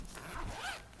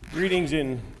Greetings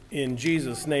in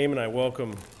Jesus' name, and I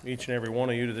welcome each and every one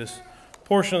of you to this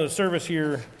portion of the service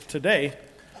here today.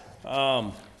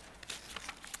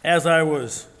 As I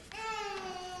was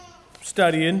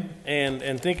studying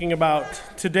and thinking about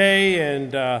today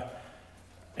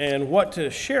and what to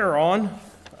share on,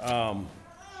 I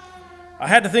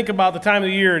had to think about the time of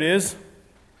the year it is,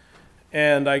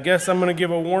 and I guess I'm going to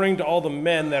give a warning to all the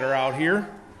men that are out here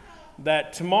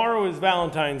that tomorrow is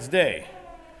Valentine's Day.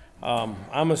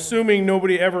 I'm assuming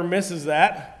nobody ever misses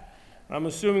that. I'm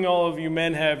assuming all of you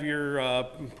men have your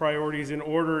priorities in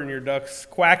order and your ducks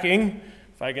quacking,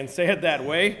 if I can say it that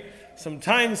way.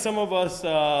 Sometimes some of us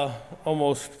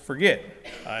almost forget.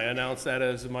 I announce that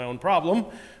as my own problem.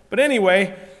 But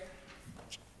anyway,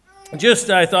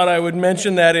 I thought I would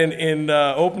mention that in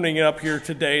opening it up here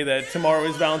today, that tomorrow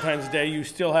is Valentine's Day. You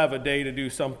still have a day to do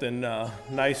something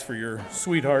nice for your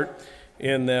sweetheart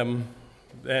in them,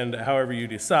 and however you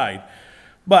decide.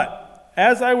 But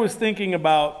as I was thinking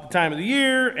about the time of the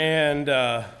year and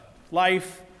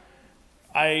life,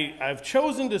 I've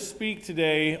chosen to speak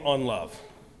today on love.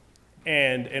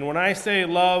 And when I say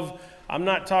love, I'm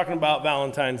not talking about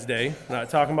Valentine's Day. I'm not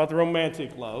talking about the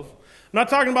romantic love. I'm not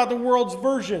talking about the world's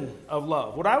version of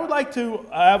love. What I would like to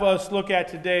have us look at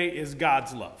today is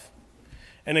God's love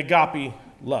and agape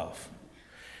love.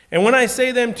 And when I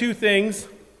say them two things,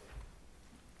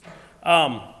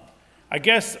 I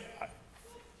guess,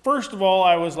 first of all,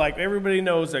 I was like, everybody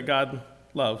knows that God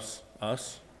loves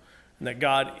us and that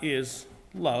God is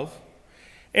love,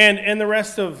 and the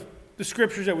rest of the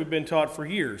scriptures that we've been taught for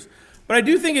years. But I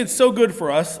do think it's so good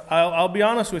for us. I'll be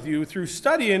honest with you, through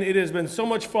studying, it has been so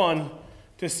much fun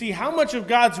to see how much of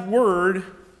God's word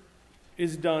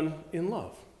is done in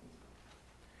love.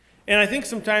 And I think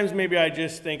sometimes maybe I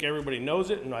just think everybody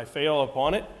knows it and I fail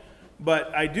upon it.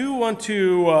 But I do want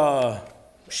to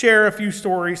share a few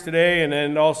stories today and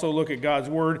then also look at God's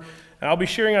Word. And I'll be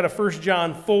sharing out of 1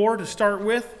 John 4 to start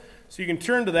with, so you can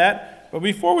turn to that. But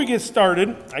before we get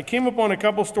started, I came upon a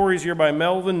couple stories here by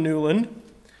Melvin Newland.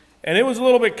 And it was a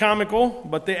little bit comical,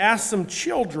 but they asked some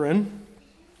children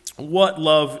what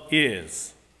love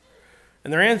is.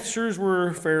 And their answers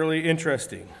were fairly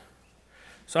interesting.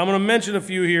 So I'm going to mention a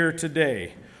few here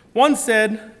today. One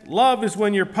said, love is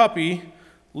when your puppy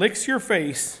licks your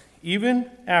face even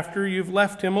after you've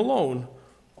left him alone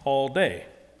all day.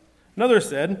 Another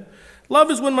said,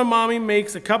 love is when my mommy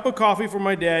makes a cup of coffee for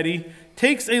my daddy,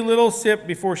 takes a little sip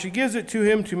before she gives it to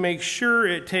him to make sure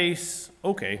it tastes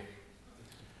okay.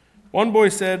 One boy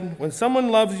said, when someone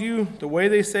loves you, the way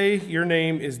they say your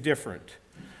name is different.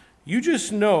 You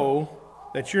just know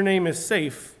that your name is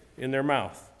safe in their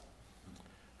mouth.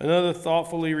 Another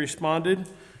thoughtfully responded,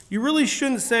 you really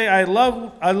shouldn't say I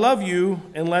love you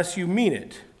unless you mean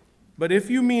it. But if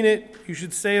you mean it, you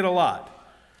should say it a lot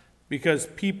because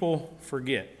people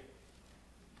forget.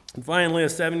 And finally, a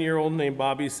 7-year-old named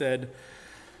Bobby said,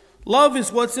 love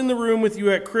is what's in the room with you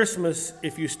at Christmas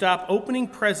if you stop opening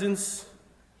presents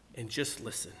and just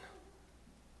listen.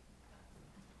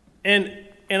 And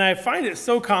I find it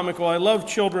so comical. I love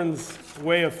children's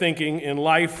way of thinking in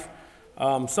life.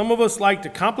 Some of us like to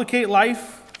complicate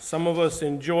life. Some of us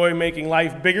enjoy making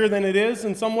life bigger than it is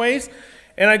in some ways.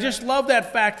 And I just love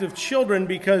that fact of children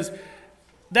because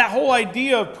that whole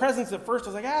idea of presents at first,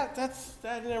 I was like, I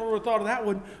never would have thought of that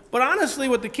one. But honestly,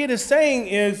 what the kid is saying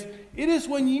is, it is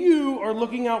when you are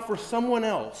looking out for someone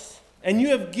else and you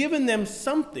have given them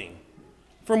something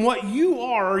from what you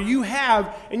are or you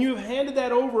have, and you have handed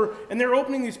that over and they're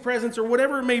opening these presents or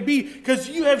whatever it may be because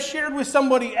you have shared with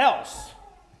somebody else.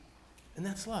 And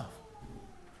that's love.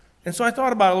 And so I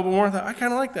thought about it a little bit more. I thought, I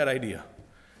kind of like that idea.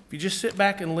 If you just sit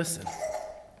back and listen.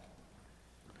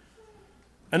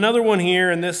 Another one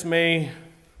here, and this may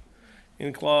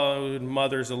include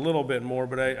mothers a little bit more,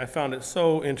 but I found it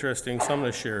so interesting, so I'm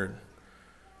going to share it.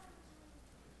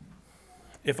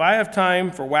 If I have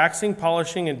time for waxing,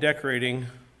 polishing, and decorating,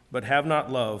 but have not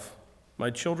love, my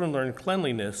children learn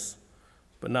cleanliness,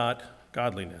 but not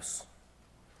godliness.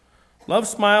 Love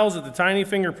smiles at the tiny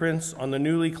fingerprints on the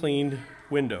newly cleaned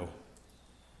window.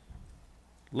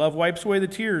 Love wipes away the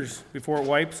tears before it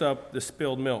wipes up the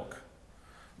spilled milk.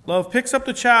 Love picks up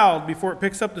the child before it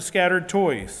picks up the scattered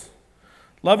toys.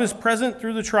 Love is present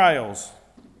through the trials.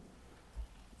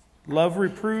 Love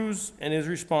reproves and is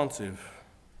responsive.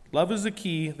 Love is the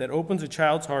key that opens a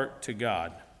child's heart to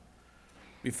God.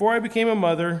 Before I became a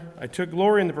mother, I took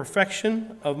glory in the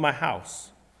perfection of my house.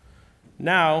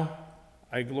 Now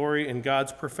I glory in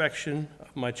God's perfection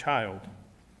of my child.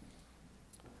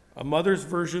 A mother's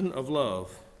version of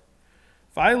love.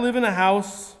 If I live in a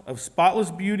house of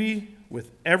spotless beauty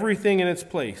with everything in its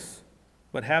place,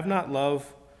 but have not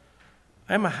love,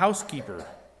 I am a housekeeper,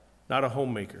 not a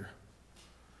homemaker.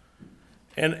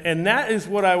 And that is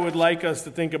what I would like us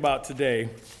to think about today.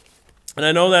 And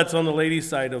I know that's on the ladies'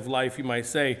 side of life, you might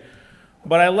say.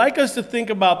 But I like us to think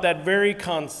about that very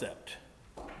concept.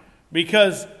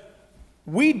 Because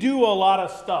we do a lot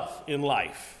of stuff in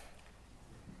life.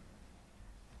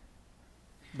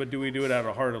 But do we do it out of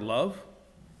a heart of love?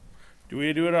 Do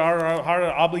we do it out of a heart of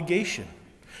obligation?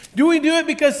 Do we do it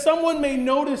because someone may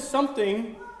notice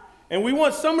something and we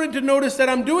want somebody to notice that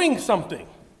I'm doing something?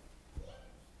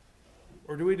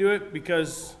 Or do we do it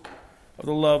because of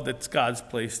the love that God's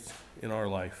placed in our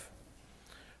life?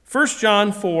 1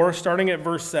 John 4, starting at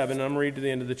verse 7, I'm going to read to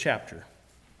the end of the chapter.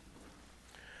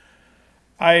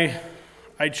 I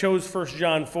chose 1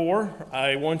 John 4.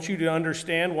 I want you to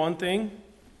understand one thing.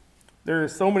 There are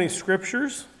so many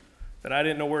scriptures that I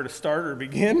didn't know where to start or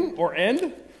begin or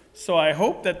end. So I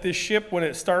hope that this ship, when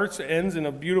it starts, ends in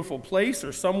a beautiful place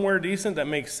or somewhere decent that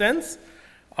makes sense.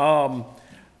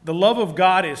 The love of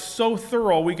God is so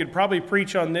thorough, we could probably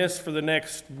preach on this for the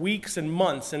next weeks and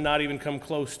months and not even come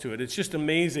close to it. It's just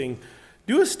amazing.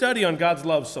 Do a study on God's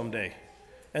love someday.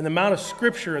 And the amount of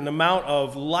scripture and the amount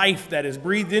of life that is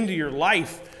breathed into your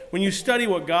life when you study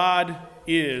what God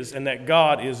is and that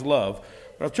God is love.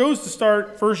 But I chose to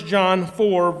start 1 John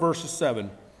 4, verse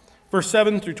 7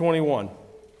 through 21.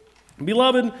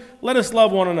 Beloved, let us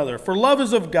love one another, for love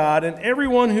is of God, and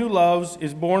everyone who loves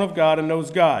is born of God and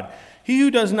knows God. He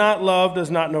who does not love does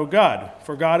not know God,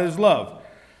 for God is love.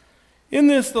 In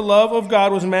this the love of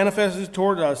God was manifested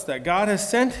toward us, that God has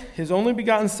sent his only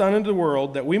begotten Son into the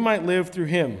world, that we might live through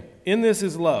him. In this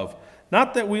is love,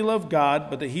 not that we love God,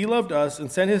 but that he loved us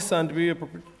and sent his Son to be a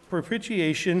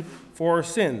propitiation for our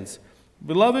sins.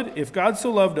 Beloved, if God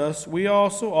so loved us, we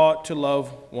also ought to love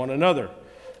one another.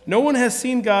 No one has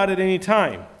seen God at any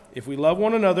time. If we love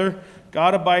one another,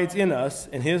 God abides in us,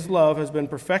 and his love has been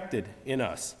perfected in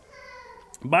us.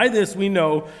 By this we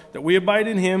know that we abide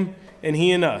in him and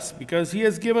he in us, because he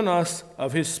has given us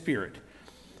of his Spirit.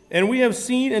 And we have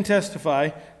seen and testify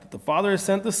that the Father has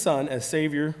sent the Son as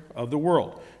Savior of the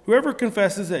world. Whoever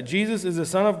confesses that Jesus is the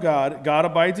Son of God, God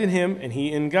abides in him and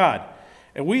he in God.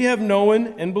 And we have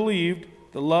known and believed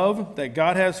the love that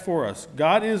God has for us.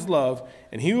 God is love,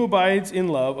 and he who abides in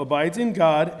love abides in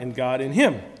God and God in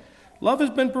him. Love has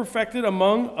been perfected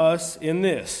among us in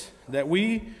this, that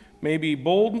we may be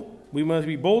bold. We must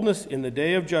be boldness in the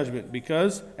day of judgment,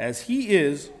 because as he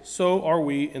is, so are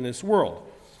we in this world.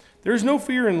 There is no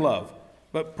fear in love,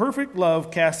 but perfect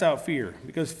love casts out fear,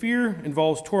 because fear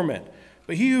involves torment.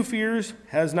 But he who fears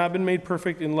has not been made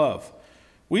perfect in love.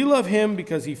 We love him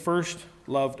because he first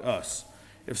loved us.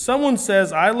 If someone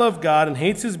says, I love God, and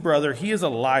hates his brother, he is a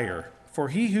liar. For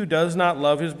he who does not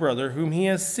love his brother, whom he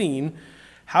has seen,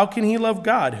 how can he love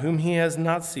God, whom he has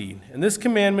not seen? And this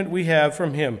commandment we have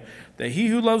from him, that he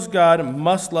who loves God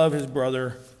must love his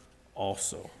brother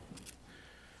also.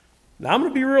 Now, I'm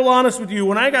going to be real honest with you.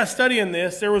 When I got studying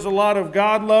this, there was a lot of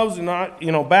God loves and not,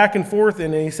 back and forth.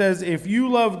 And he says, if you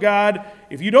love God,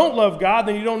 if you don't love God,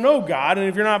 then you don't know God. And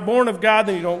if you're not born of God,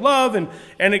 then you don't love. And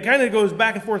it kind of goes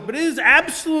back and forth. But it is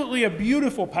absolutely a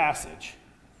beautiful passage.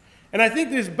 And I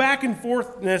think this back and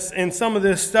forthness and some of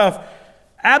this stuff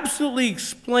absolutely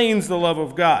explains the love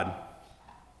of God.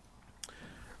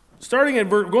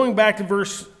 Going back to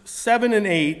verse 7 and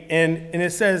 8, and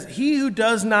it says, he who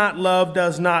does not love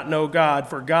does not know God,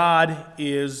 for God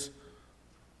is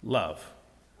love.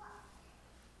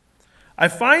 I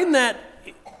find that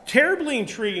terribly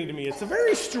intriguing to me. It's a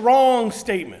very strong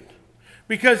statement,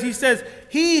 because he says,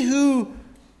 he who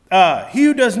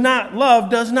does not love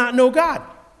does not know God.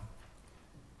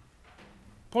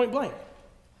 Point blank.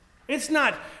 It's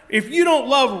not, if you don't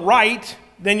love right,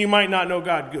 then you might not know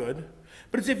God good.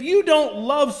 But it's if you don't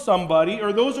love somebody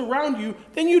or those around you,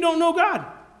 then you don't know God.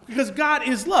 Because God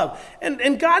is love.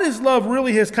 And God is love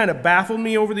really has kind of baffled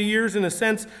me over the years in a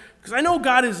sense, because I know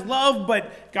God is love,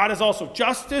 but God is also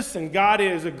justice, and God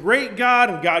is a great God,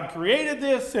 and God created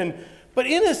this. But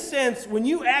in a sense, when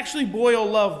you actually boil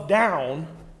love down,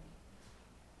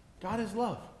 God is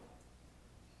love.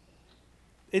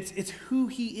 It's who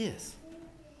he is.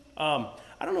 I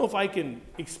don't know if I can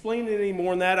explain it any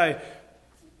more than that.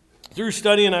 Through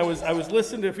studying, I was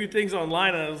listening to a few things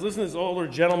online, and I was listening to this older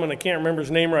gentleman. I can't remember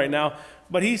his name right now,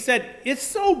 but he said, it's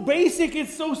so basic,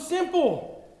 it's so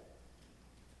simple.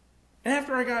 And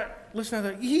after I got listening,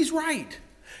 I thought, he's right.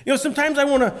 Sometimes I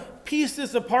want to piece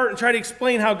this apart and try to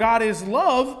explain how God is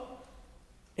love.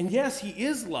 And yes, he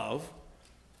is love,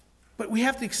 but we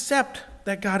have to accept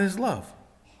that God is love.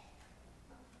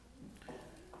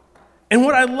 And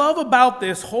what I love about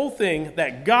this whole thing,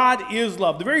 that God is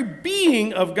love, the very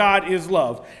being of God is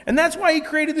love. And that's why he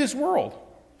created this world.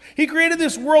 He created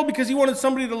this world because he wanted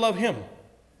somebody to love him.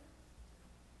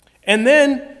 And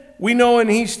then we know, and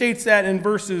he states that in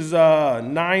verses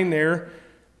 9 there,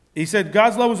 he said,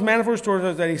 God's love was manifest towards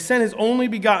us, that he sent his only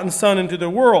begotten Son into the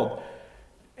world.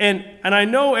 And I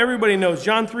know everybody knows,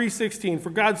 John 3:16, for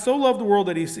God so loved the world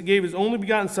that he gave his only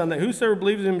begotten Son, that whosoever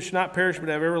believes in him should not perish but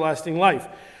have everlasting life.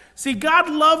 See, God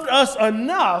loved us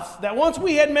enough that once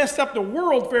we had messed up the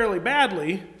world fairly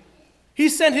badly, he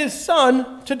sent his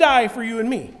Son to die for you and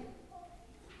me.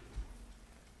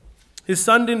 His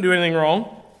Son didn't do anything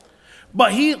wrong,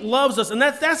 but he loves us. And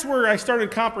that's where I started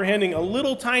comprehending a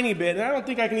little tiny bit, and I don't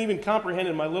think I can even comprehend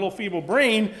in my little feeble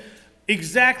brain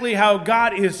exactly how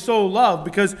God is so loved,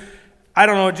 because I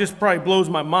don't know, it just probably blows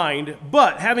my mind.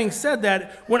 But having said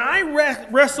that, when I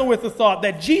wrestle with the thought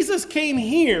that Jesus came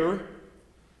here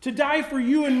to die for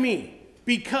you and me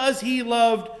because he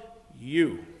loved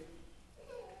you.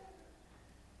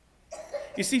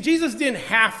 You see, Jesus didn't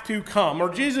have to come,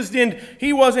 or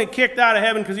he wasn't kicked out of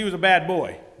heaven because he was a bad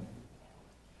boy.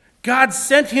 God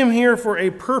sent him here for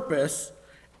a purpose,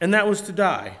 and that was to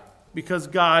die because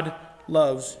God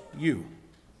loves you.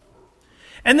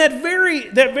 And that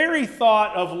very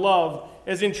thought of love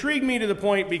has intrigued me to the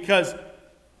point because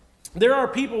there are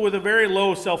people with a very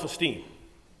low self-esteem.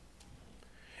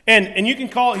 And you can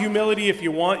call it humility if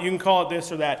you want. You can call it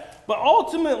this or that. But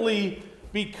ultimately,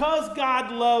 because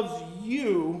God loves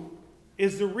you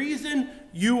is the reason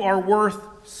you are worth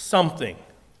something.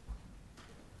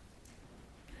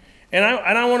 And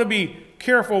I want to be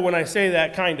careful when I say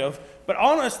that, kind of. But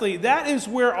honestly, that is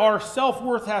where our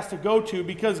self-worth has to go to,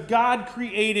 because God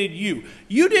created you.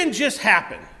 You didn't just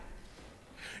happen.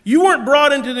 You weren't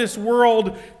brought into this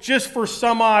world just for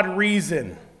some odd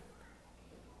reason.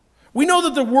 We know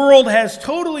that the world has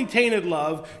totally tainted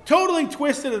love, totally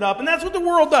twisted it up, and that's what the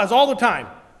world does all the time.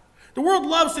 The world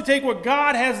loves to take what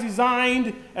God has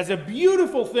designed as a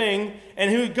beautiful thing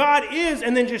and who God is,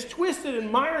 and then just twist it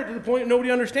and mire it to the point that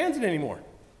nobody understands it anymore.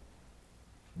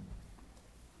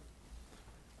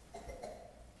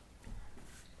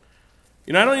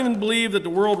 You know, I don't even believe that the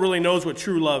world really knows what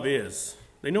true love is.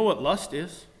 They know what lust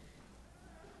is.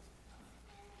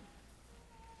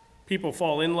 People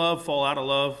fall in love, fall out of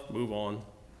love, move on.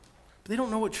 But they don't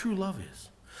know what true love is.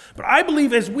 But I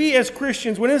believe as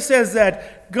Christians, when it says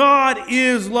that God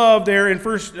is love there in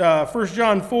 1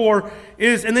 John 4,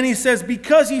 and then he says,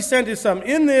 because he sent his Son,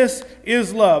 in this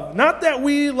is love. Not that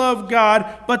we love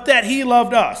God, but that he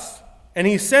loved us. And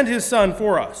he sent his Son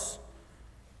for us.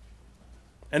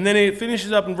 And then it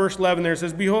finishes up in verse 11 there. It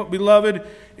says, beloved,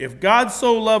 if God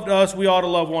so loved us, we ought to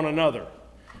love one another.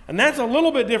 And that's a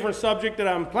little bit different subject that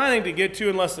I'm planning to get to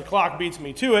unless the clock beats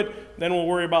me to it. Then we'll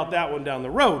worry about that one down the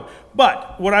road.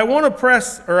 But what I want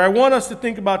us to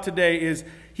think about today is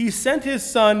he sent his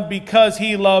Son because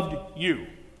he loved you.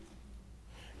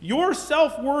 Your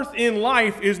self-worth in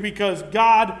life is because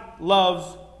God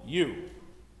loves you.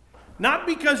 Not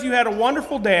because you had a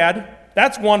wonderful dad.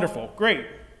 That's wonderful. Great.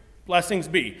 Blessings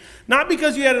be. Not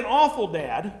because you had an awful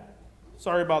dad.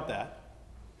 Sorry about that.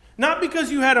 Not because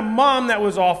you had a mom that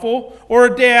was awful, or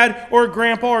a dad, or a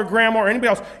grandpa, or a grandma, or anybody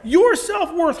else. Your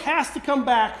self-worth has to come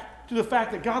back to the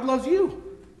fact that God loves you.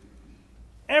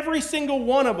 Every single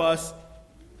one of us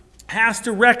has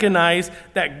to recognize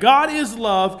that God is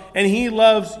love, and he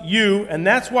loves you, and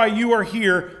that's why you are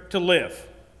here to live.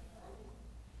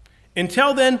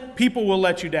 Until then, people will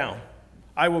let you down.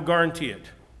 I will guarantee it.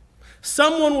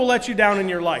 Someone will let you down in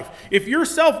your life. If your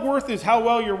self-worth is how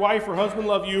well your wife or husband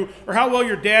love you, or how well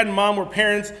your dad and mom were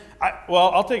parents,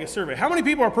 I'll take a survey. How many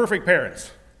people are perfect parents?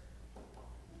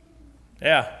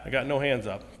 Yeah, I got no hands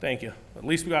up. Thank you. At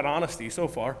least we got honesty so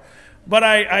far. But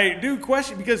I do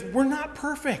question, because we're not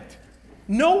perfect.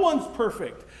 No one's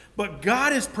perfect. But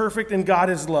God is perfect and God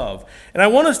is love. And I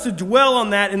want us to dwell on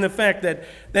that in the fact that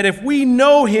if we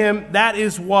know him, that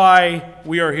is why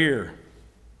we are here.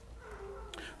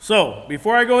 So,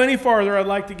 before I go any farther, I'd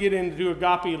like to get into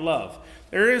agape love.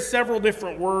 There is several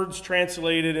different words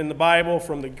translated in the Bible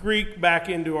from the Greek back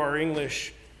into our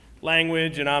English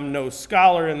language, and I'm no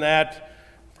scholar in that.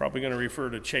 Probably going to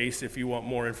refer to Chase if you want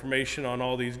more information on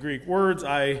all these Greek words.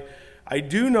 I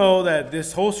do know that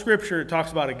this whole scripture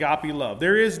talks about agape love.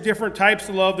 There is different types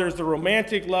of love. There's the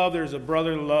romantic love. There's a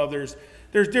brotherly love. There's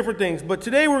different things. But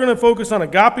today we're going to focus on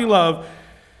agape love,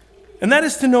 and that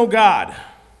is to know God.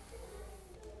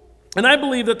 And I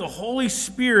believe that the Holy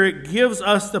Spirit gives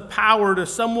us the power to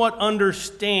somewhat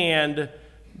understand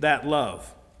that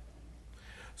love.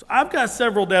 So I've got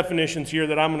several definitions here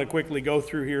that I'm going to quickly go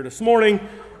through here this morning,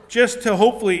 just to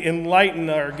hopefully enlighten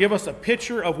or give us a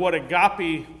picture of what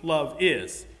agape love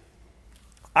is.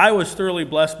 I was thoroughly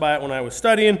blessed by it when I was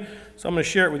studying, so I'm going to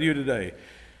share it with you today.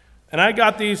 And I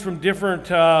got these from different,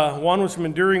 one was from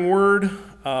Enduring Word,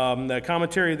 the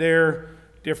commentary there,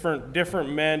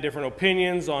 different men, different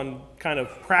opinions on kind of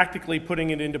practically putting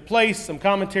it into place, some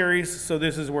commentaries, so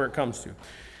this is where it comes to.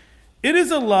 It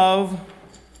is a love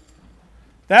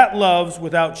that loves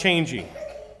without changing.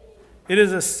 It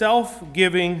is a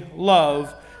self-giving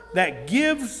love that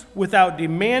gives without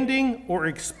demanding or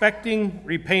expecting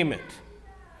repayment.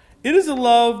 It is a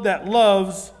love that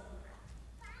loves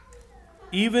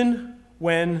even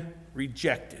when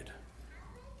rejected.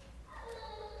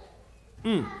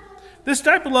 This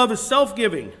type of love is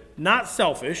self-giving, not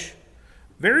selfish,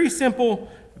 very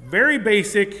simple, very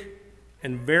basic,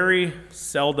 and very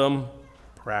seldom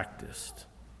practiced.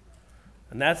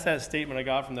 And that's that statement I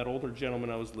got from that older gentleman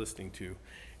I was listening to.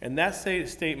 And that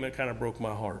statement kind of broke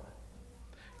my heart.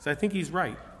 So I think he's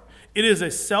right. It is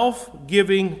a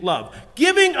self-giving love.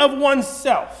 Giving of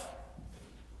oneself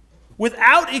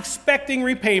without expecting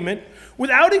repayment,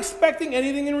 without expecting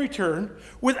anything in return,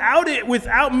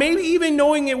 without maybe even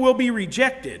knowing it will be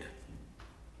rejected.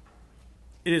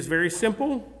 It is very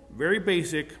simple, very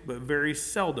basic, but very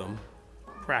seldom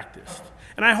practiced.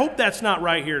 And I hope that's not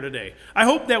right here today. I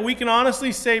hope that we can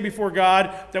honestly say before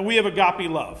God that we have agape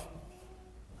love.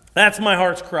 That's my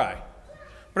heart's cry.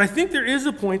 But I think there is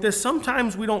a point that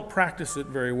sometimes we don't practice it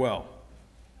very well.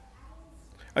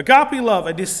 Agape love,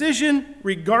 a decision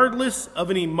regardless of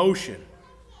an emotion.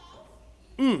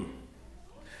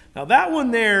 Now that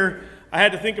one there, I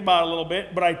had to think about a little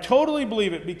bit, but I totally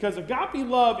believe it because agape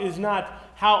love is not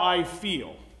how I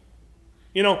feel.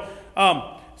 You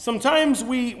know, sometimes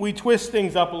we twist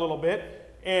things up a little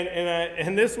bit,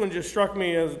 and this one just struck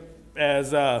me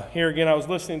as here again, I was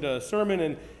listening to a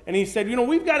sermon, and he said, you know,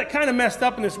 we've got it kind of messed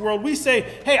up in this world. We say,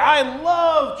 hey, I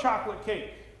love chocolate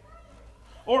cake,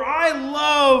 or I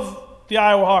love the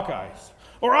Iowa Hawkeyes,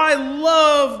 or I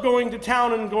love going to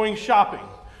town and going shopping,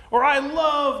 or I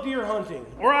love deer hunting,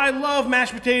 or I love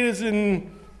mashed potatoes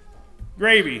and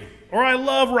gravy, or I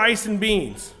love rice and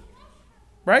beans,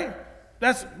 right?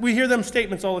 We hear them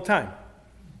statements all the time.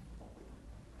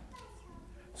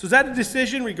 So is that a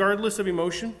decision regardless of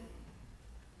emotion?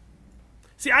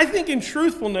 See, I think in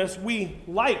truthfulness, we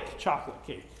like chocolate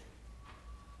cake.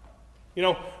 You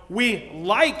know, we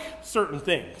like certain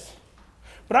things.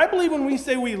 But I believe when we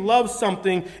say we love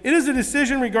something, it is a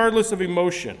decision regardless of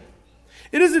emotion.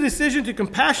 It is a decision to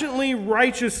compassionately,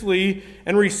 righteously,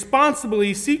 and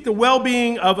responsibly seek the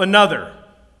well-being of another.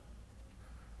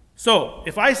 So,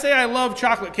 if I say I love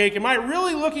chocolate cake, am I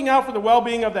really looking out for the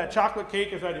well-being of that chocolate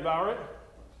cake as I devour it?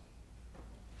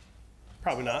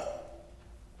 Probably not.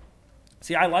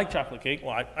 See, I like chocolate cake.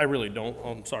 Well, I really don't. Oh,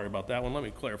 I'm sorry about that one. Let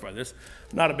me clarify this.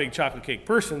 I'm not a big chocolate cake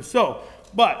person.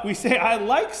 But we say I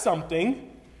like something,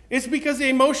 it's because the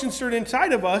emotion stirred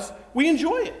inside of us, we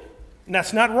enjoy it. And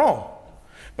that's not wrong.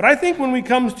 But I think when we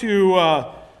come to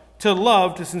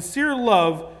love, to sincere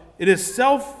love, it is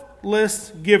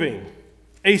selfless giving.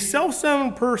 A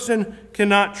self-centered person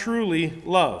cannot truly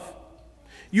love.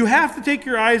 You have to take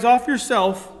your eyes off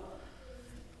yourself,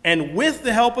 and with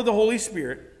the help of the Holy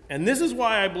Spirit, and this is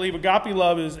why I believe agape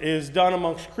love is done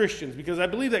amongst Christians, because I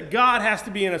believe that God has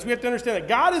to be in us. We have to understand that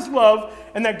God is love,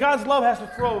 and that God's love has to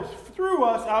flow through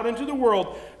us out into the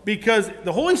world, because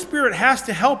the Holy Spirit has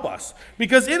to help us.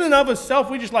 Because in and of itself,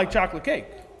 we just like chocolate cake.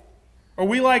 Or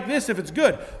we like this if it's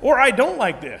good. Or I don't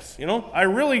like this. You know, I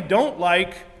really don't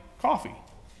like coffee.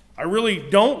 I really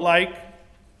don't like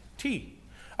tea.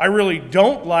 I really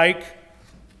don't like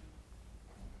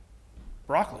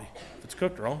broccoli if it's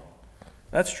cooked wrong.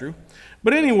 That's true.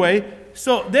 But anyway,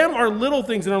 so them are little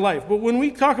things in our life. But when we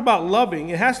talk about loving,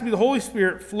 it has to be the Holy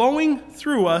Spirit flowing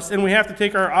through us, and we have to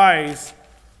take our eyes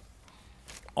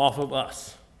off of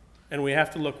us. And we have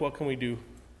to look, what can we do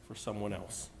for someone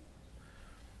else?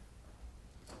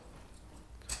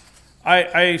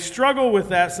 I struggle with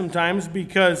that sometimes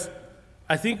because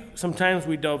I think sometimes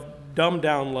we dumb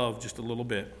down love just a little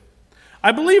bit.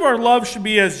 I believe our love should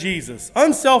be as Jesus,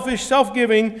 unselfish,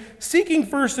 self-giving, seeking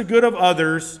first the good of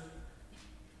others.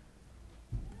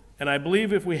 And I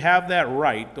believe if we have that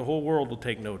right, the whole world will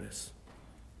take notice.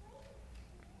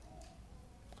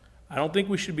 I don't think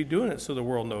we should be doing it so the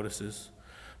world notices.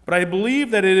 But I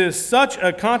believe that it is such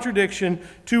a contradiction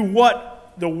to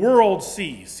what the world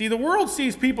sees. See, the world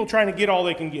sees people trying to get all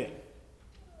they can get.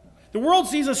 The world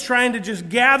sees us trying to just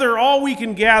gather all we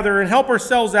can gather and help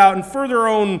ourselves out and further our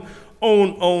own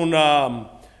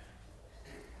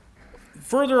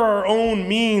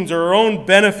means or our own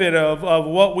benefit of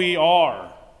what we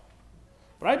are.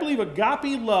 But I believe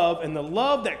agape love and the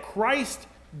love that Christ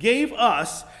gave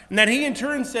us, and that he in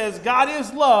turn says God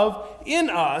is love in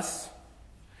us,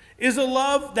 is a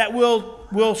love that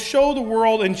will show the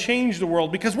world and change the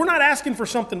world, because we're not asking for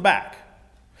something back.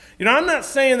 I'm not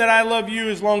saying that I love you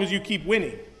as long as you keep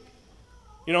winning.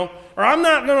 Or I'm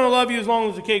not going to love you as long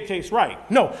as the cake tastes right.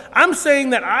 No, I'm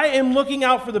saying that I am looking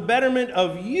out for the betterment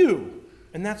of you,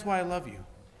 and that's why I love you.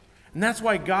 And that's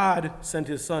why God sent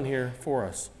his son here for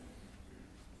us.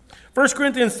 1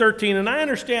 Corinthians 13, and I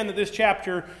understand that this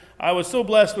chapter, I was so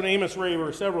blessed when Amos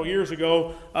Raver several years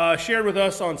ago shared with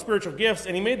us on spiritual gifts,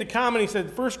 and he made the comment, he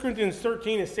said 1 Corinthians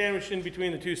 13 is sandwiched in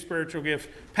between the two spiritual gift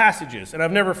passages, and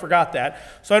I've never forgot that.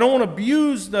 So I don't want to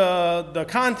abuse the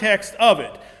context of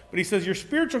it, but he says your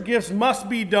spiritual gifts must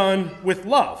be done with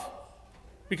love,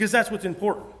 because that's what's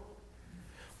important.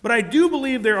 But I do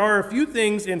believe there are a few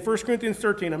things in 1 Corinthians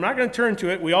 13. I'm not going to turn to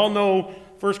it. We all know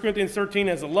 1 Corinthians 13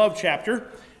 as a love chapter.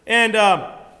 And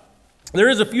there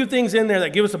is a few things in there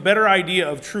that give us a better idea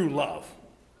of true love.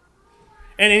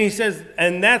 And he says,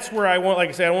 and that's where I want, like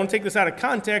I said, I want to take this out of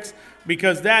context,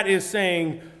 because that is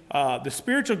saying the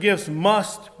spiritual gifts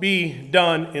must be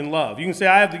done in love. You can say,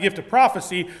 I have the gift of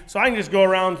prophecy, so I can just go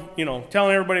around,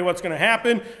 telling everybody what's going to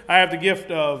happen. I have the gift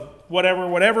of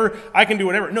whatever. I can do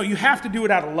whatever. No, you have to do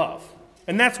it out of love.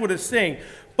 And that's what it's saying.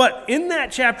 But in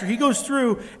that chapter, he goes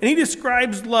through and he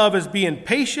describes love as being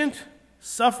patient,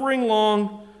 suffering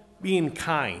long, being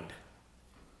kind.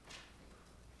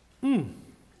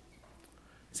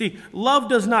 See, love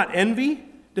does not envy,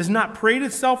 does not parade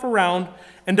itself around,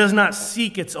 and does not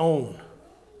seek its own.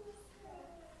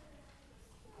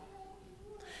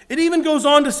 It even goes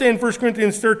on to say in 1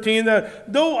 Corinthians 13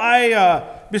 that though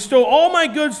I bestow all my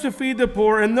goods to feed the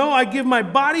poor, and though I give my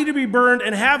body to be burned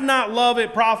and have not love,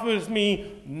 it profits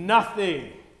me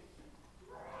nothing.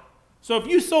 So if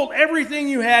you sold everything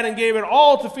you had and gave it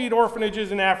all to feed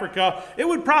orphanages in Africa, it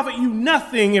would profit you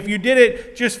nothing if you did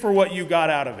it just for what you got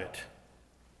out of it.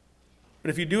 But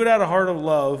if you do it out of a heart of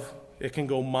love, it can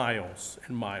go miles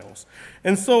and miles.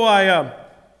 And so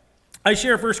I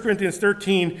share 1 Corinthians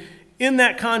 13 in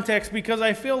that context, because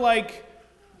I feel like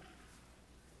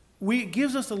it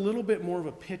gives us a little bit more of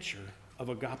a picture of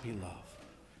agape love.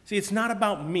 See, it's not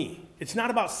about me. It's not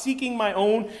about seeking my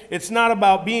own. It's not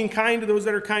about being kind to those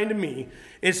that are kind to me.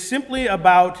 It's simply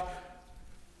about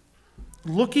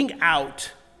looking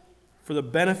out for the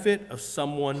benefit of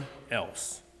someone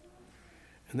else.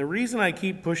 And the reason I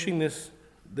keep pushing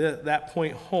that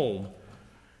point home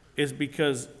is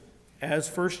because, as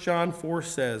 1 John 4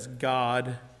 says,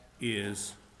 God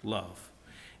is love.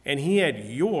 And he had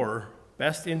your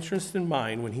best interest in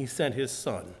mind when he sent his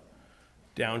son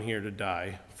down here to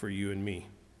die for you and me.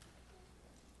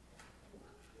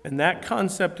 And that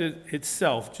concept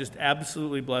itself just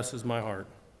absolutely blesses my heart.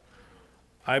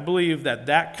 I believe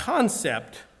that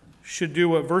concept should do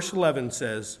what verse 11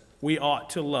 says: we ought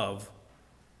to love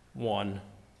one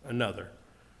another.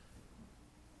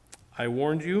 I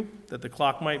warned you that the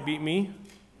clock might beat me,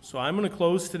 so I'm going to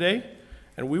close today,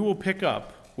 and we will pick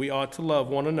up we ought to love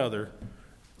one another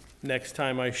next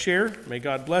time I share. May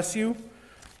God bless you.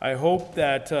 I hope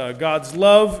that God's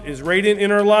love is radiant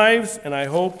in our lives, and I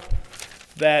hope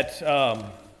that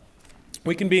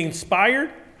we can be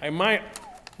inspired.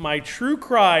 My true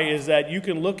cry is that you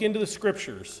can look into the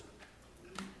scriptures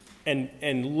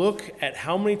and look at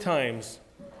how many times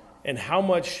and how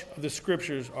much of the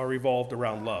scriptures are revolved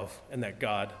around love, and that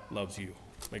God loves you.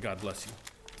 May God bless you.